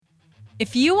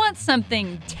If you want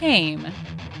something tame,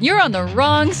 you're on the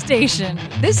wrong station.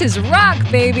 This is rock,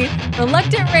 baby.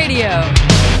 Reluctant Radio.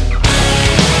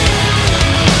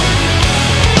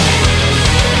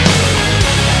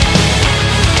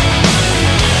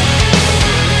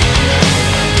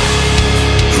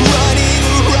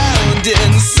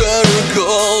 In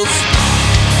circles,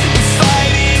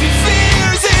 fighting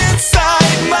fears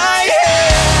inside my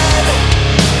head.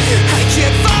 I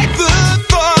can't fight the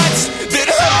thoughts that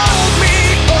hold me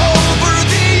over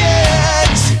the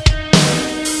edge.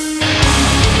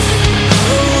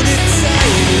 Hold it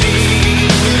tightly,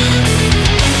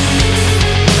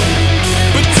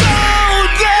 but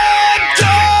don't let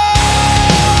go.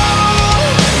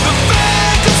 The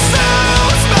phantom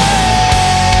sounds me.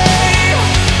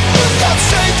 I'm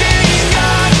shaking,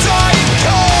 I'm dying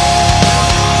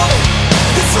cold.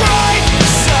 It's right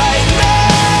beside me,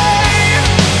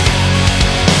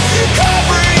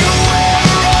 covering where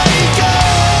I go.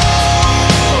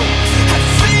 I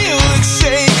feel it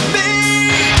shake me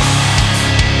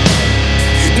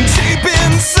deep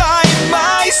inside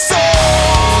my soul.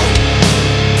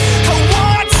 I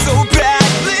want so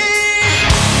badly,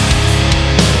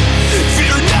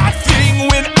 fear nothing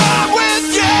when I'm with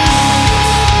you.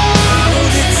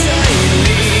 Hold it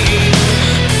tightly,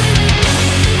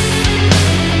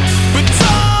 but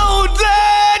don't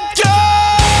let go.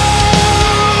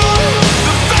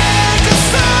 The phantom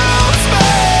sounds me.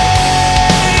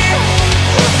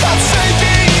 I'm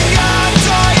shaking, I'm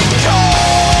dying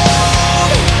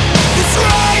cold. It's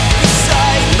right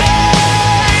beside me,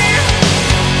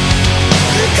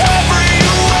 covering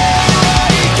where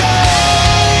I go.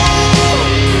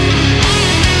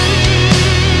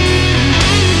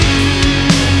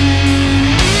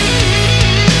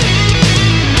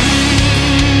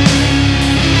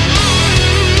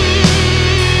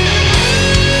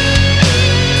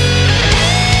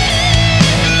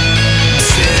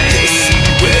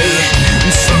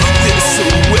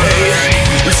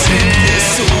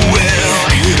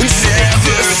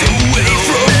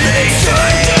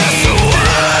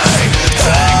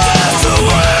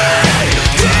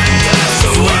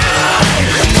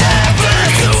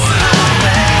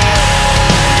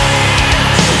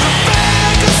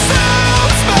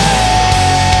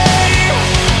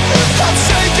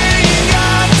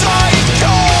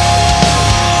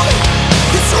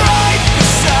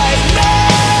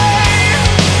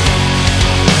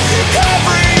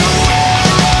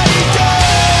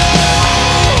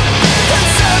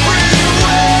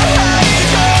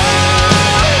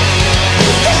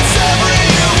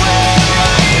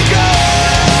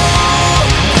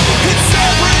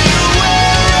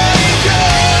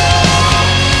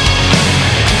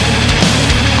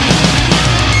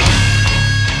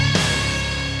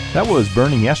 That was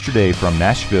Burning Yesterday from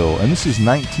Nashville, and this is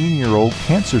 19-year-old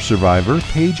cancer survivor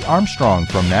Paige Armstrong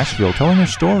from Nashville telling her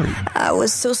story. I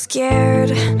was so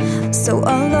scared, so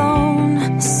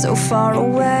alone, so far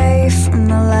away from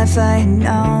the life I had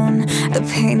known. The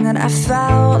pain that I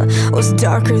felt was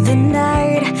darker than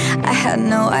night. I had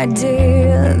no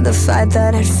idea the fight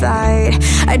that I'd fight.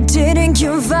 I didn't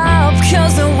give up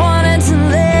 'cause I wanted to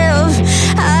live.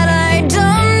 Had I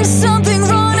done something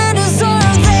wrong to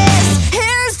deserve this?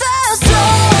 Here's the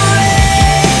story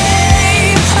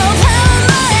of how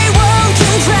my world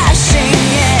came crashing,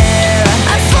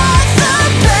 yeah. I fought the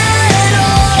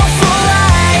battle for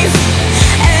life,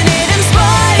 and it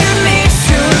inspired me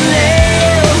to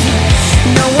live.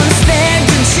 No one begged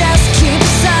to just keep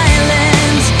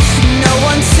silent. No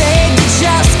one said to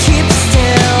just keep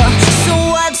still. So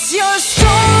what's your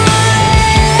story?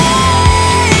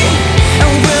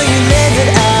 And will you live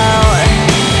it out?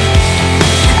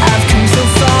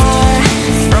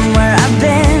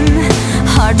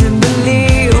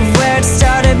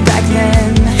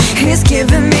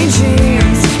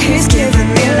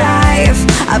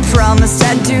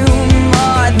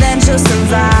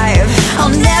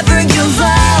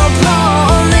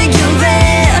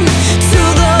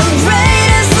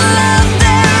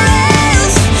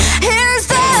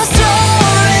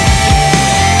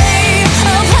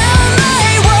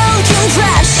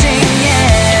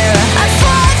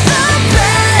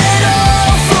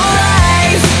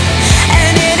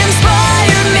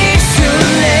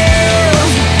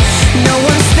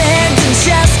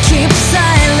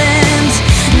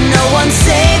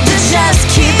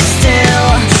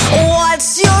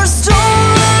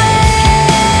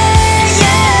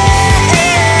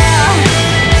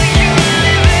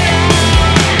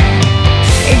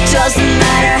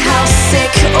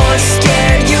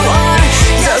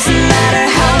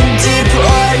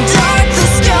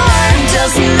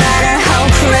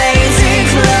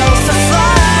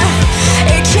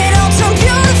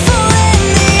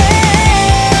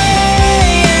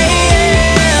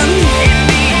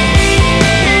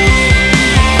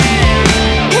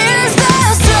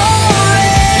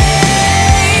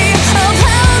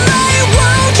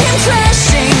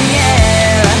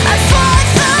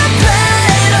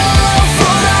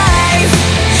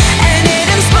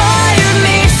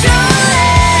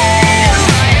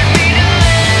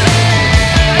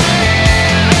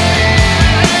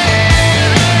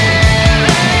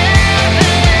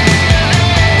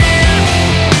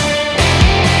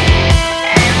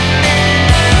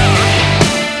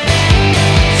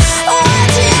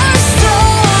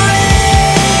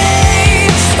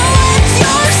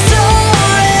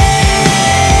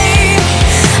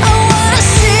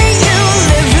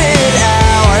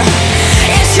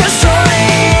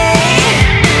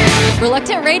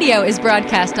 Radio is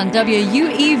broadcast on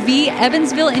WUEV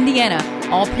Evansville, Indiana.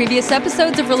 All previous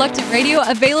episodes of Reluctant Radio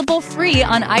available free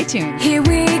on iTunes. Here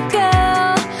we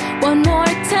go, one more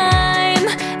time,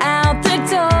 out the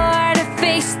door to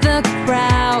face the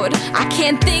crowd. I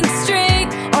can't think straight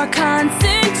or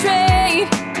concentrate.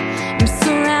 I'm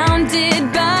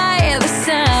surrounded by the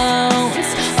sounds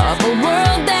of a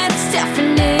world that's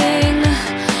deafening.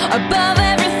 Above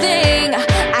everything,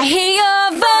 I hear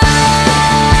your voice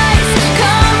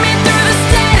coming through the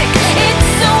static. It's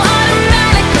so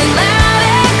automatically loud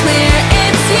and clear.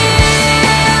 It's you,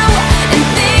 and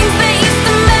things that used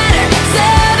to matter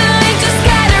suddenly just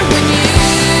scatter when you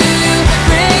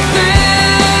break through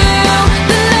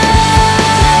the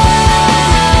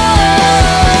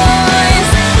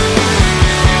noise.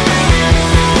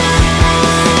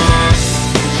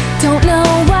 Don't know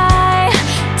why,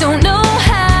 don't know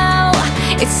how.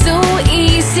 It's so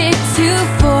easy to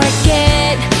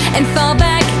forget and fall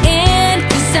back in,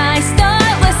 'cause I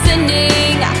start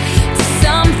listening to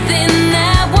something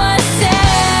that was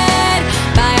said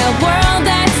by a world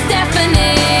that's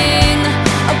deafening.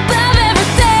 Above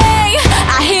everything,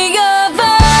 I hear your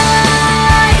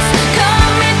voice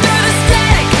coming through the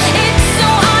static. It's so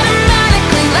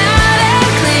automatically loud and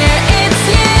clear. It's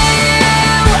you,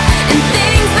 and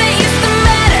things that used to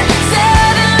matter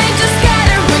suddenly just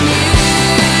scatter when you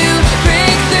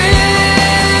break through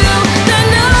the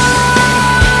noise.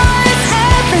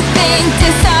 Everything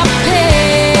disappears,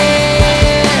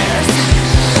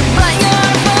 but your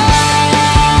voice,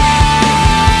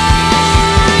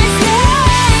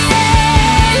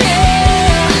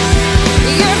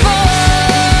 your voice.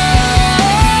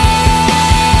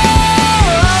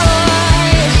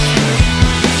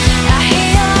 I hear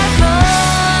your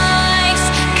voice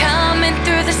coming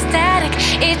through the static.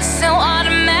 It's so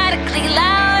automatically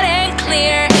loud and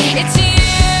clear. It's you,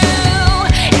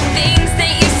 and things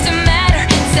that used to matter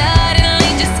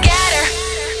suddenly just scatter.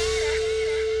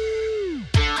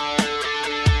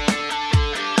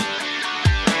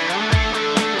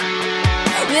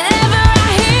 Whenever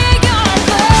I hear your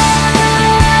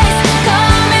voice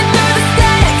coming through the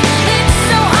static, it's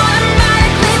so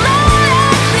automatically loud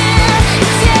and clear.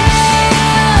 It's you,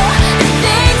 and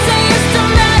things that used to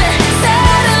matter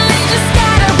suddenly just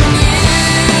scatter when you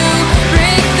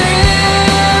break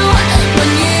through.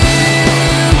 When you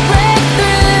break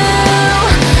through.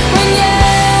 When you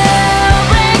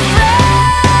break through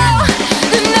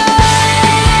the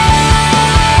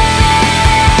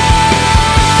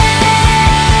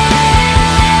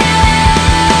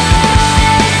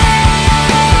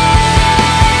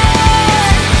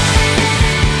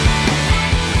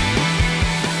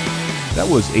That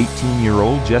was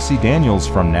 18-year-old Jesse Daniels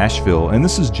from Nashville, and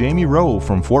this is Jamie Rowe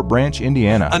from Fort Branch,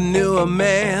 Indiana. I knew a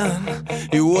man,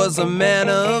 he was a man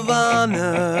of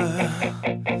honor,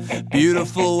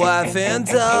 beautiful wife and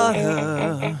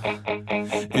daughter.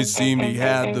 It seemed he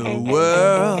had the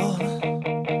world.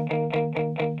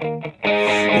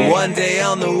 One day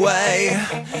on the way,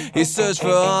 he searched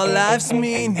for all life's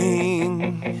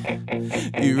meaning.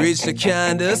 He reached a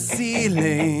kind of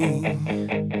ceiling.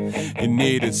 He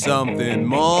needed something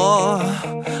more.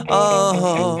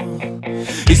 Oh,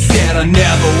 he said, I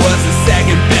never was the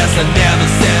second best. I never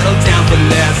settled down for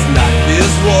less. Life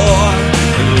is war,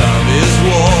 and love is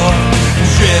war.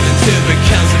 Driven to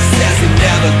become success, he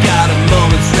never got a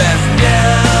moment's rest.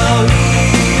 Now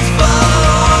he's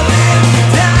falling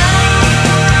down.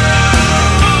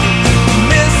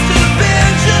 Mr.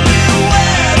 Benjamin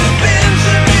Webb,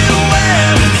 Benjamin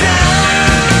Webb down.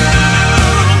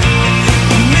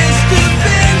 Mr.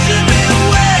 Benjamin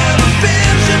Webb,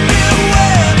 Benjamin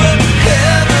Webb,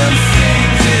 heaven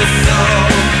sings his song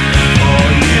for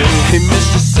you. Hey,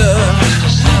 Mr. Sir,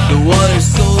 the one whose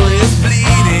soul is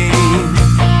bleeding,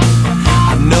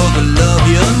 I know the love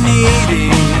you need.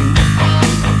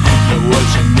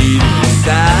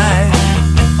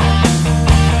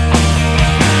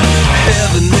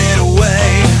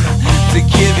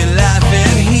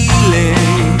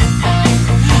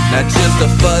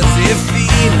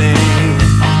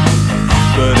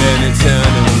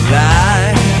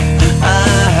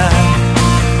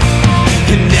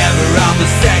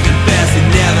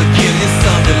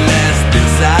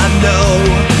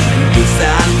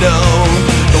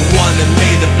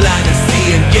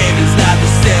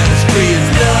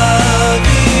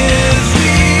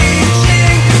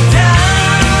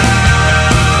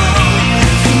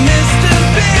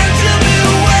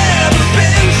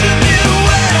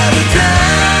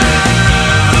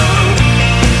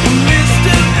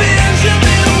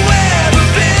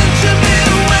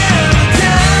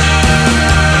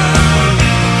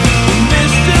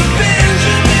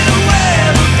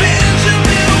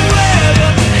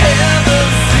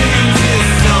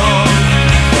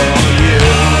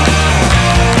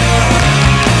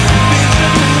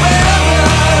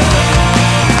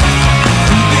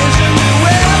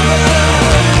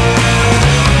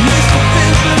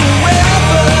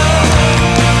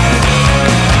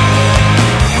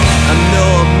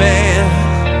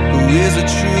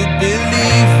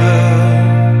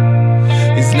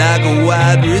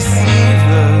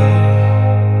 deceiver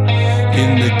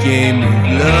in the game of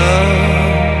love.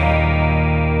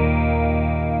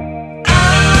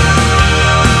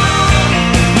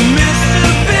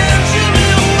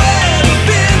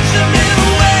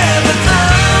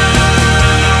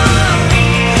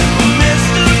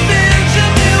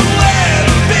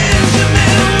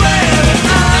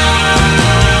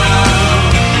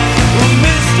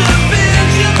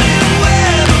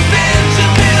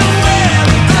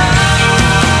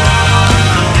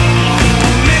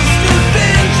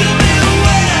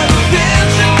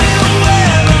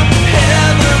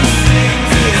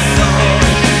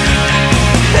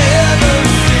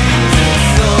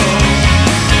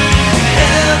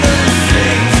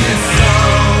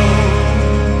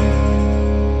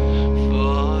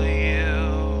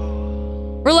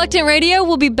 Reluctant Radio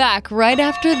will be back right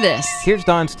after this. Here's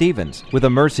Don Stevens with a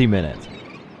Mercy Minute.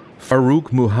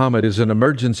 Farouk Muhammad is an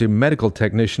emergency medical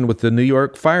technician with the New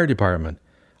York Fire Department.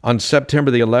 On September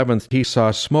the 11th, he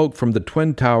saw smoke from the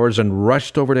Twin Towers and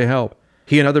rushed over to help.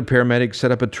 He and other paramedics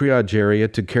set up a triage area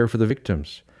to care for the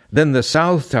victims. Then the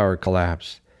South Tower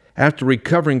collapsed. After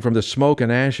recovering from the smoke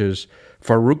and ashes,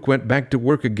 Farouk went back to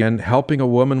work again, helping a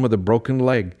woman with a broken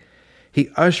leg. He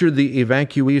ushered the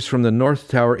evacuees from the North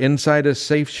Tower inside a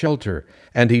safe shelter,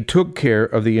 and he took care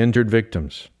of the injured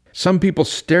victims. Some people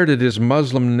stared at his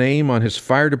Muslim name on his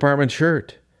fire department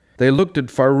shirt. They looked at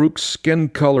Farouk's skin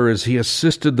color as he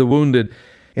assisted the wounded.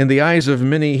 In the eyes of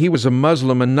many, he was a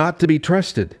Muslim and not to be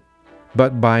trusted.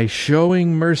 But by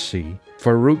showing mercy,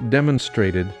 Farouk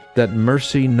demonstrated that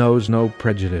mercy knows no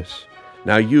prejudice.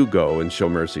 Now you go and show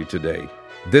mercy today.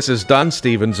 This is Don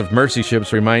Stevens of Mercy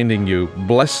Ships reminding you,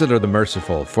 blessed are the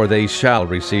merciful, for they shall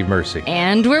receive mercy.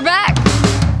 And we're back.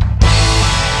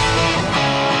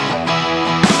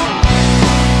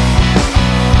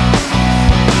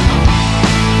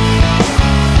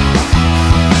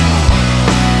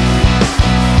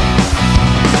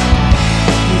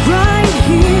 Right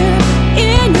here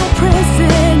in your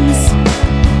presence,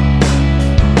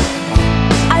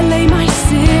 I lay my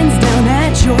sins down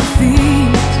at your feet.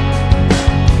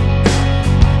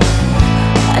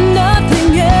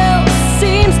 Nothing else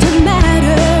seems to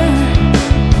matter.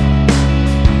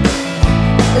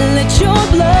 Let your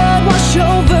blood wash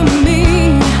over me.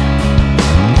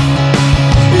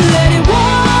 Let it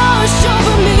wash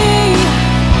over me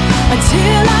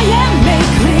until I am made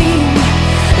clean.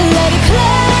 Let it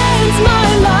cleanse my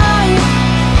life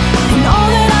and all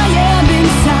that I am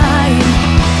inside.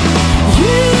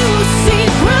 You see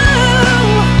through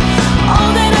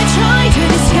all that I try to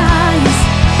disguise.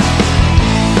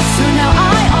 So now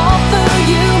I offer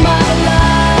you my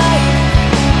life.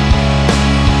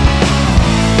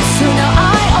 So now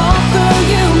I offer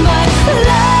you my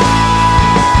life.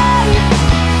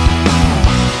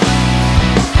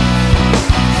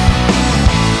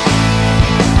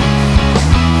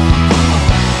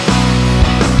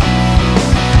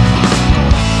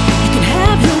 You can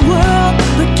have your world,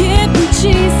 but give me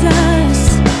Jesus,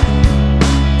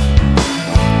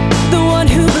 the one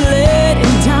who bled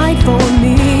and died for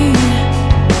me.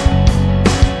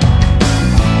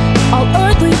 All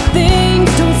earthly things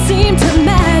don't seem to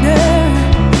matter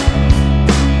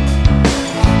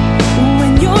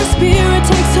when your spirit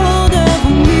takes hold of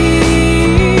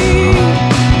me.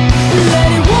 Let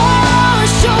it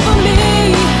wash over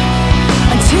me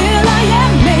until I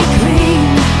am made clean.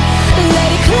 Let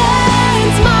it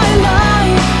cleanse my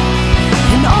life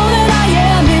and all that I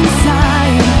am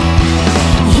inside.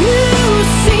 You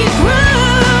see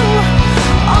through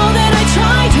all that I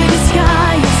try to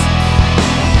disguise.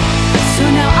 So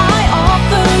now I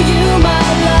offer you my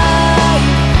life.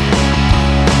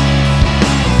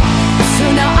 So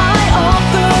now I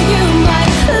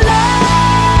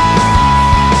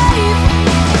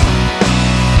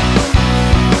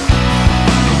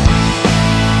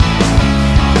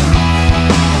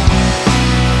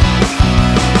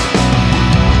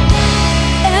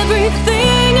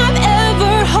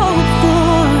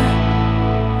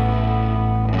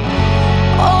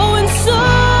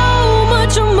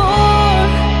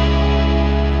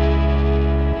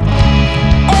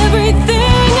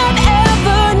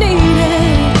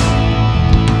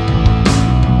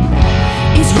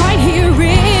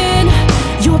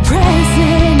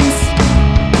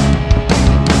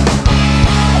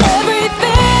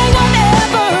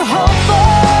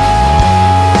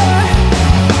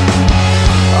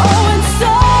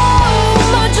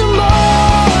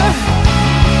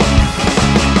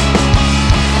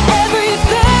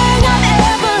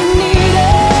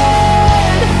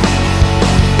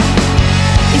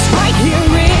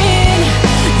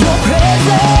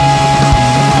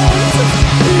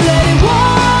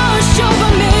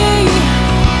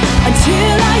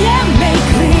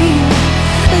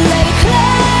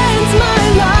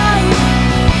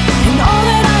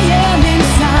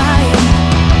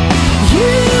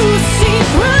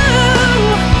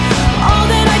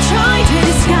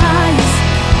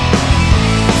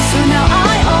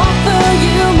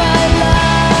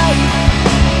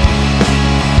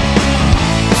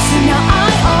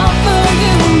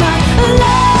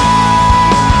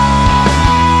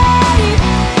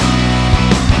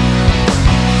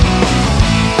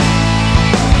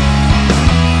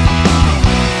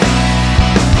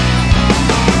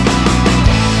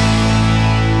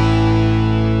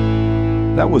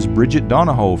was Bridget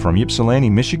Donahoe from Ypsilanti,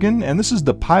 Michigan, and this is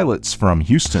The Pilots from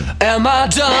Houston. Am I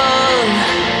done?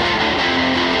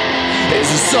 Is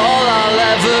this all I'll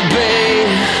ever be?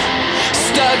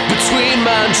 Stuck between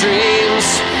my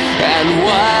dreams and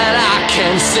what I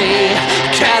can see.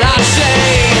 Can I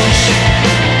change?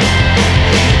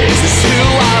 Is this who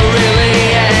I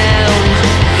really am?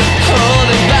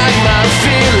 Holding back my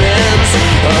feelings,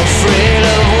 afraid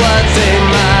of what they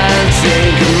might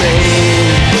think of me.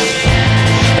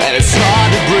 And it's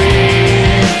hard to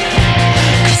breathe,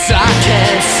 'cause I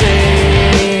can't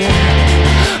see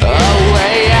a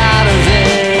way out of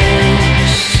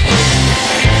this.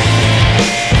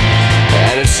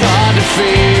 And it's hard to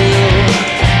feel,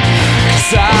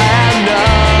 'cause I am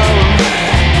numb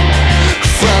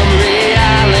from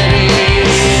reality.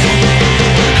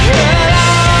 And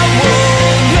I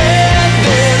won't let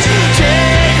this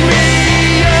take me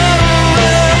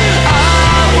over.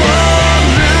 I won't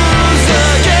lose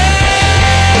again.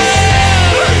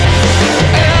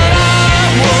 And I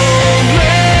won't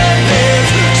let this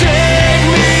take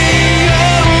me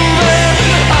over.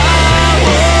 I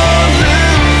won't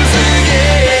lose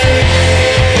again.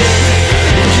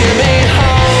 Give me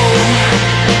hope,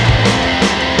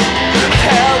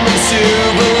 help me to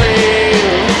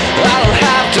believe. I don't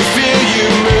have to feel you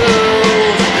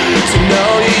move to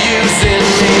know you're using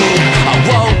me. I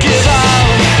won't give up,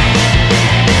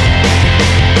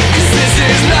 'cause this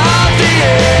is not the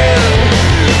end.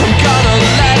 I'm gonna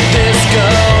let this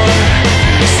go,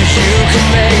 so you can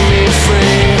make me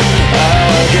free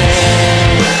again.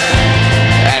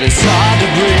 And it's hard to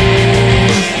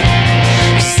breathe,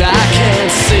 'cause I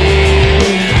can't see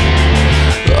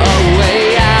a way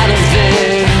out of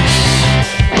this.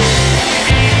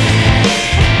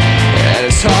 And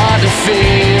it's hard to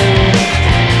feel,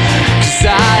 'cause I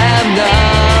am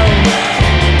numb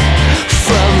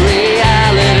from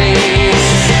reality.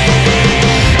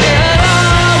 And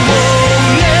I won't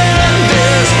let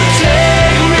this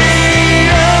take me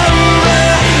over.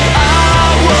 I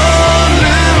won't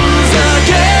lose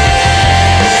again.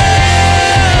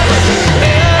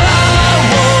 And I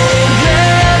won't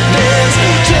let this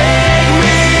take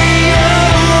me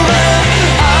over.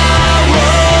 I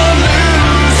won't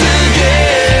lose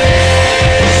again.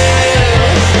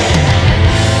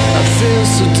 I feel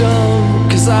so dumb,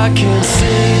 'cause I can't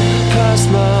see past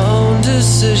my own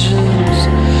decisions.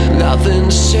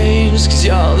 Nothing's changed, 'cause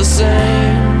you're the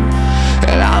same,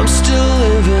 and I'm still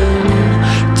living.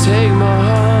 Take my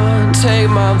heart, take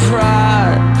my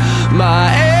pride,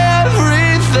 my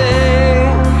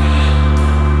everything,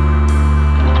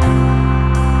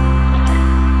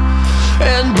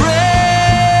 and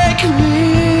break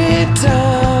me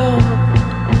down.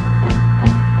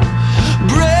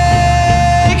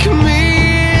 Break me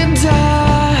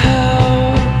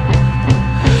down,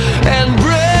 and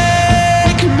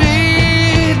break me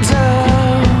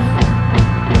down.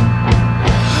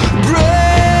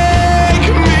 Break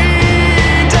me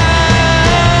down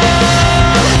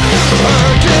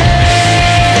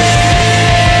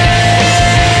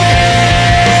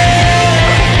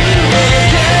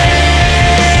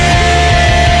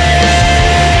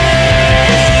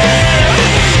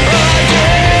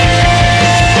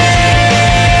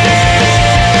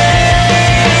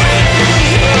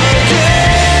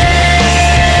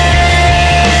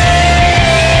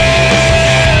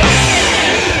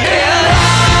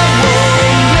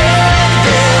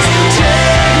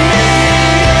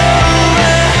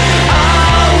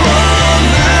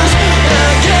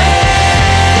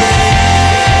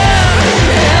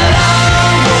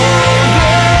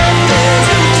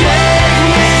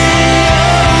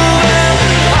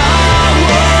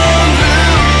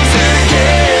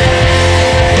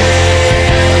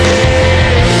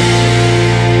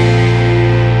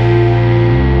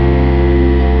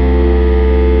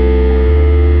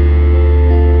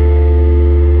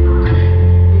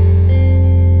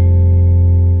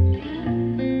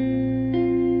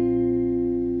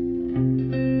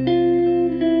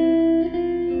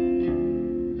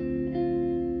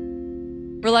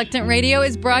Reluctant Radio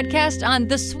is broadcast on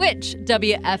The Switch,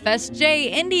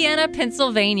 WFSJ, Indiana,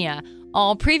 Pennsylvania.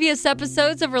 All previous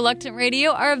episodes of Reluctant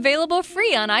Radio are available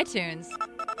free on iTunes.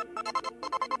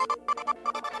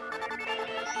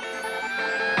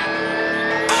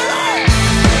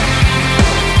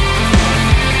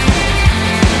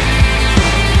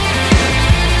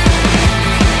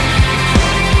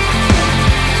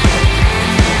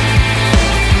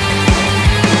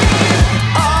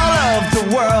 All of the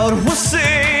world will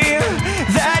see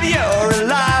that you're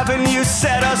alive and you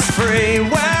set us free.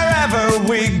 Wherever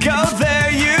we go,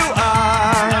 there you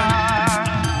are.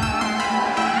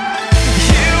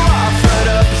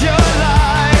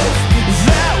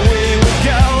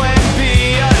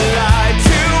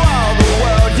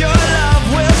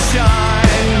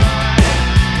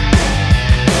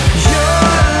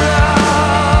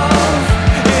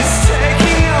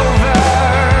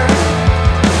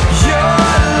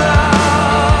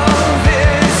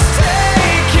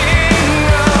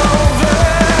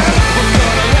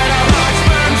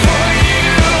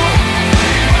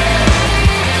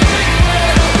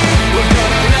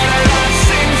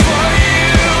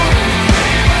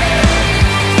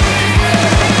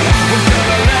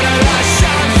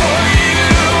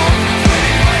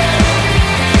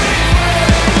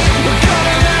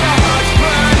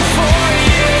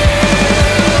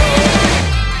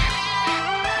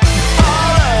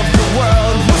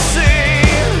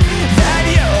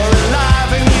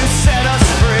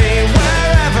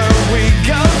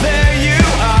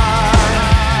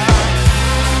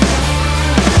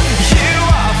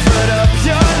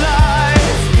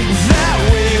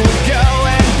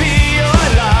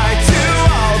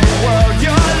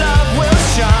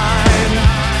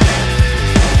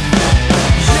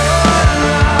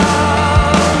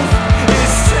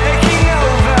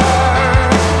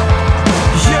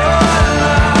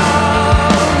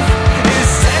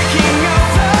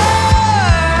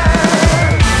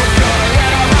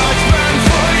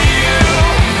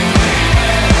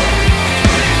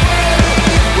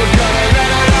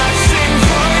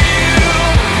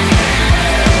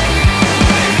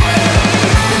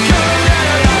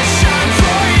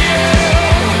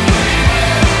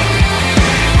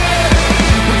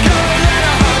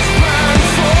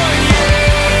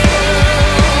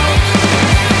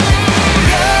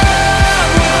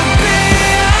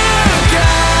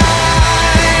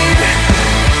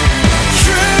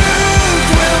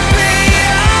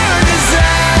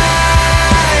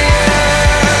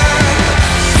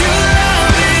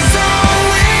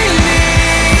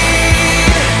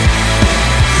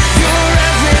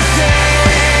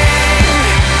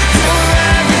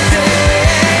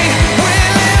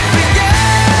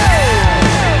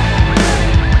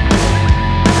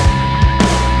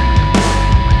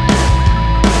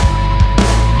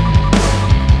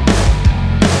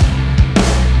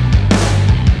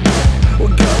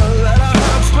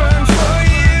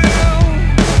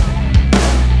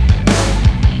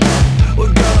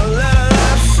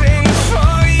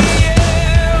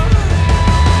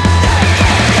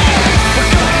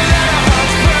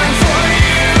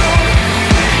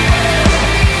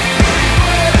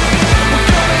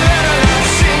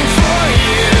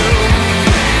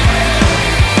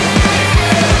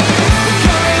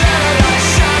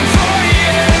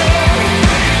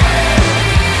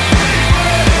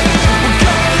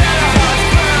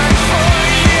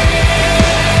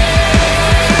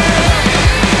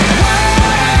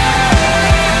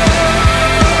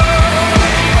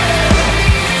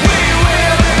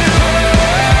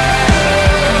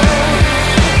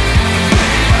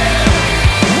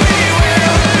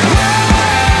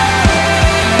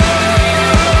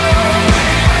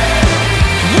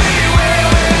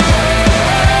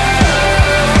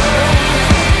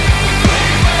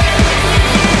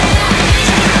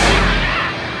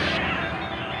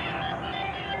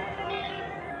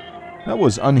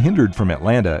 was Unhindered from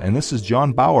Atlanta, and this is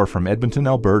John Bauer from Edmonton,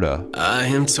 Alberta. I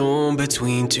am torn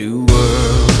between two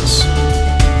worlds,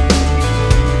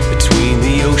 between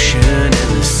the ocean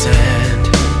and the sand,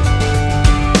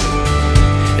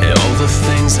 and all the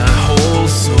things I hold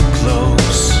so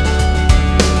close.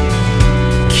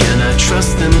 Can I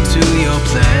trust them to your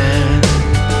plan?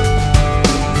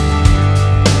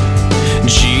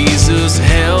 Jesus,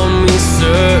 help me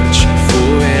search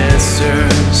for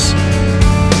answers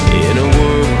in a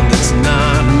world that's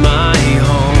not my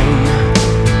home.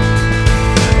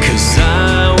 'Cause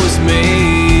I was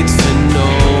made to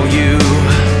know you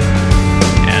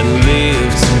and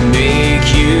live to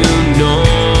make you known.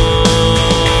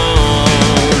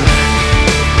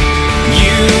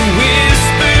 You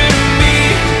whisper to me,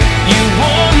 you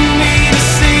want me to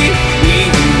see we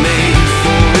were made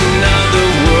for another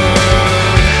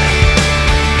world.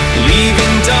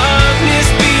 Leaving darkness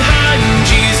behind,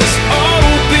 Jesus,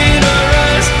 open our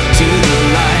eyes to the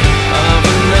light of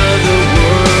another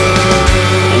world.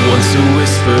 Once a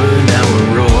whisper, now a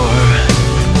roar,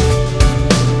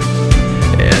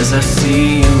 as I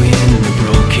see you in the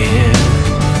broken.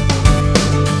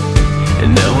 And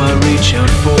now I reach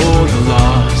out for the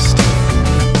lost,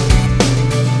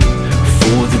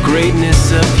 for the greatness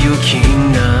of your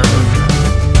kingdom.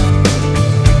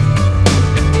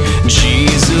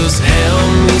 Jesus,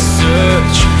 help me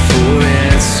search for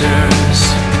answers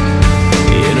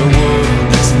in a world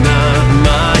that's not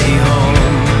my home.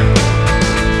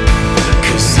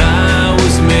 'Cause I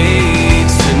was made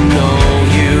to know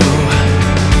you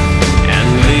and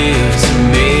live to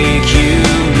make you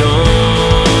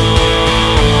known.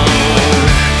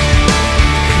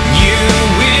 You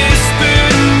whisper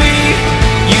to me,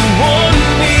 you want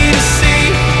me to see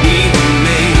we were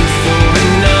made for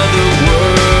another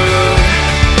world.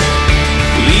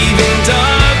 Leaving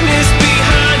darkness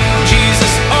behind,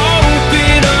 Jesus,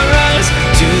 open our eyes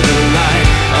to the light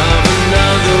of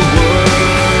another world.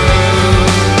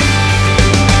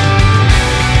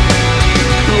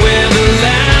 Where the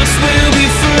last will be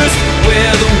first,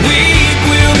 where the weak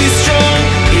will be strong,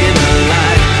 in the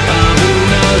light of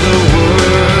another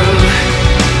world.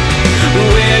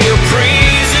 Where your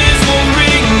praises will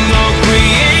ring, all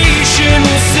creation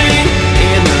will sing,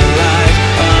 in the light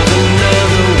of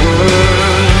another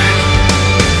world.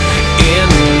 In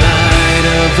the light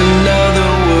of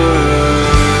another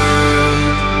world.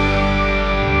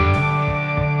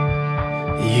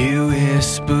 You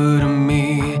whisper to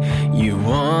me, you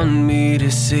want me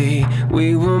to see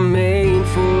we were made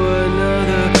for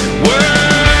another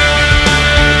world.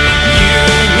 You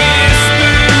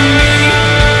whisper to me,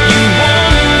 you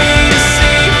want me to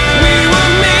see we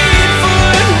were made for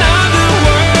another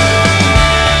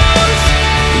world.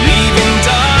 Leaving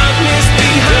darkness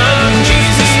behind,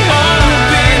 Jesus,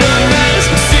 open our eyes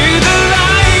to the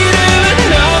light of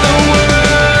another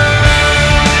world.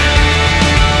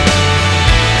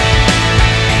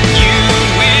 You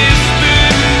whisper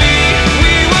to me,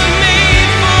 we were made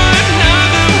for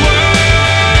another world.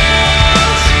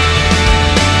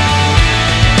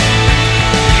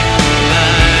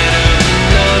 Light of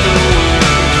another world.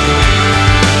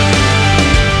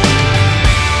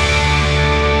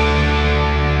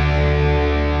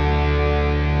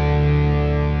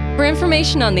 For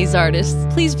information on these artists,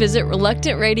 please visit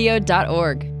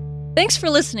reluctantradio.org. Thanks for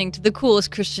listening to the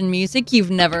coolest Christian music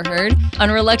you've never heard on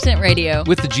Reluctant Radio.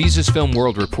 With the Jesus Film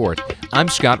World Report, I'm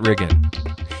Scott Riggin.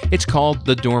 It's called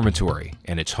The Dormitory,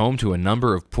 and it's home to a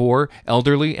number of poor,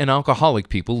 elderly, and alcoholic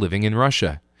people living in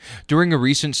Russia. During a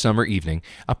recent summer evening,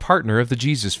 a partner of the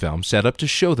Jesus Film set up to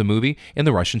show the movie in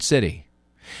the Russian city.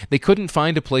 They couldn't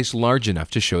find a place large enough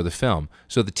to show the film,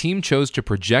 so the team chose to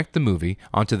project the movie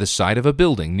onto the side of a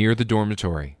building near the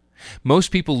dormitory.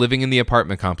 Most people living in the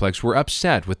apartment complex were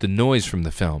upset with the noise from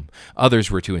the film. Others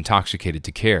were too intoxicated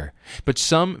to care. But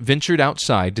some ventured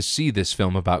outside to see this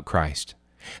film about Christ.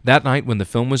 That night, when the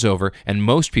film was over and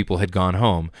most people had gone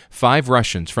home, 5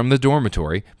 Russians from the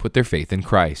dormitory put their faith in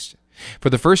Christ. For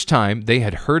the first time, they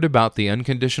had heard about the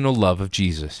unconditional love of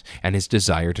Jesus and his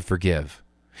desire to forgive.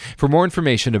 For more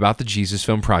information about the Jesus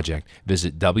Film Project,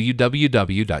 visit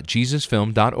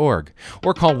www.jesusfilm.org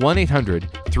or call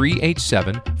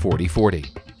 1-800-387-4040.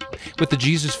 With the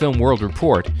Jesus Film World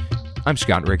Report, I'm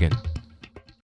Scott Riggin.